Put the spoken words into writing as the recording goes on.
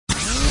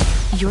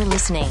You're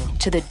listening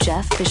to The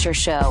Jeff Fisher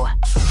Show.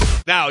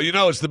 Now,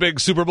 it's the big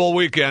Super Bowl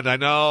weekend. I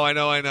know.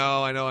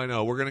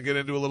 We're going to get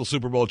into a little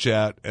Super Bowl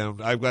chat,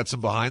 and I've got some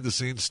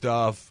behind-the-scenes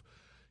stuff.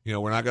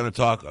 We're not going to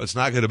talk. It's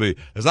not going to be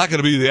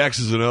the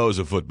X's and O's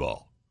of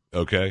football,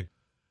 okay?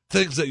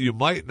 Things that you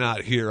might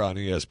not hear on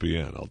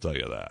ESPN, I'll tell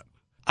you that.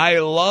 I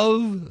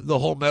love the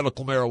whole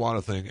medical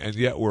marijuana thing, and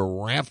yet we're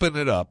ramping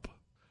it up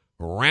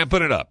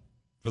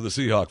for the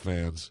Seahawk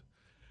fans.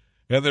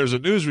 And there's a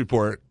news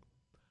report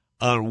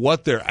on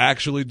what they're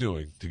actually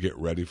doing to get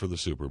ready for the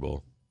Super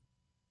Bowl.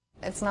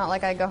 It's not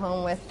like I go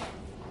home with,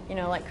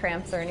 like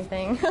cramps or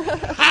anything.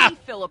 Katie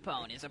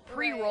Philippone is a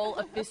pre-roll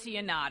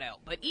aficionado,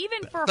 but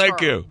even for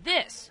her,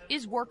 this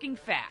is working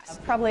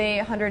fast. Probably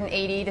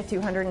 180 to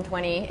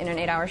 220 in an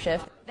 8-hour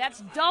shift.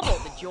 That's double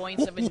the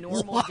joints of a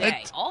normal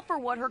day, all for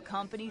what her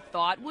company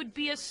thought would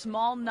be a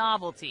small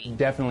novelty.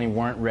 Definitely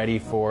weren't ready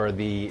for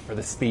the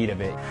speed of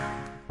it.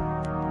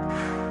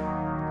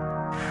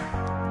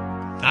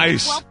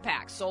 Nice.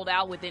 12-pack sold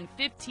out within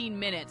 15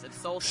 minutes of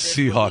Solstice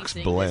Seahawks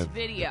releasing blend. this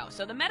video.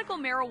 So the medical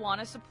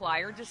marijuana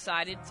supplier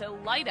decided to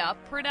light up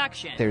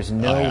production. There's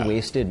no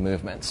wasted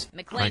movements.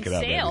 McLean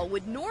Sale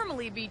would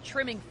normally be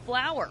trimming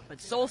flower, but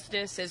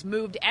Solstice has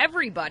moved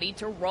everybody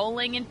to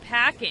rolling and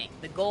packing.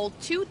 The goal,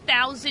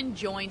 2,000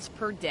 joints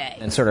per day.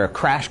 And sort of a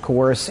crash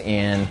course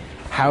in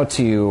how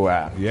to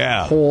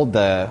hold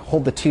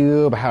the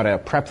tube, how to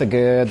prep the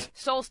goods.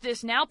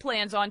 Solstice now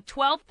plans on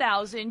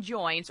 12,000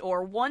 joints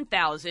or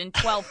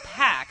 1,012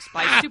 packs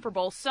by Super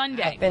Bowl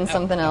Sunday. Been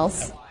something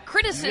else.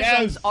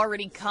 Criticisms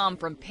already come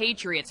from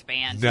Patriots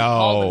fans who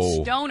call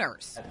them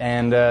stoners.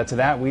 And to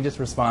that, we just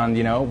respond,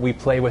 we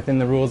play within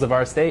the rules of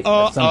our state.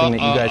 That's something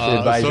that you guys should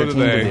advise your team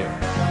to do.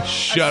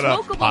 Shut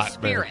up, smokable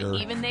spirit,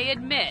 even they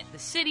admit, the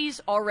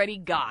city's already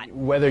got.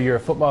 Whether you're a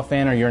football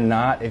fan or you're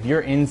not, if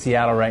you're in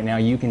Seattle right now,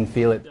 you can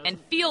feel it. And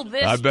feel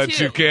this, I bet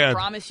too. you can. I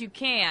promise you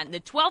can.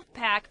 The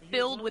 12-pack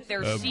filled with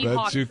their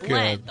Seahawks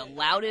blend, the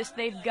loudest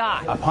they've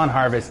got. Upon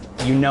harvest,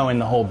 in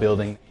the whole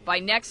building. By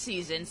next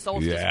season,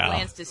 Solstice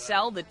plans to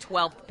sell the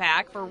 12th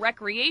pack for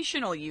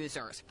recreational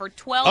users, for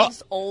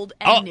 12s old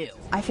and new.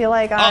 I feel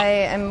like I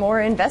am more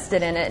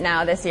invested in it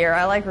now this year.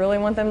 I really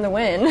want them to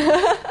win.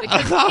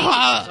 Because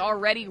Katie is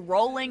already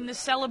rolling the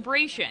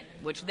celebration,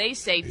 which they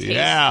say tastes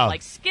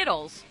like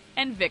Skittles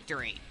and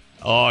victory.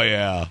 Oh,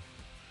 yeah.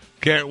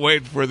 Can't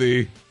wait for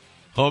the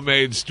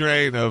homemade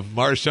strain of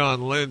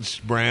Marshawn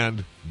Lynch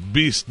brand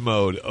Beast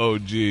Mode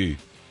OG.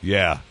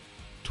 Yeah,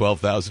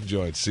 12,000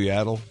 joints.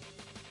 Seattle,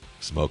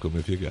 smoke them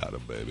if you got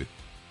them, baby.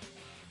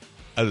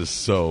 That is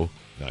so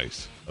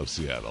nice of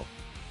Seattle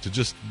to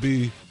just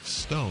be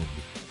stoned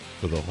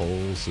for the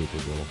whole Super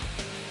Bowl.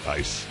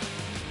 Nice.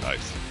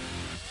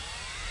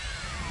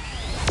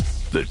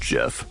 The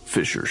Jeff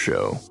Fisher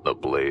Show, the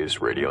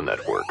Blaze Radio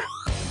Network.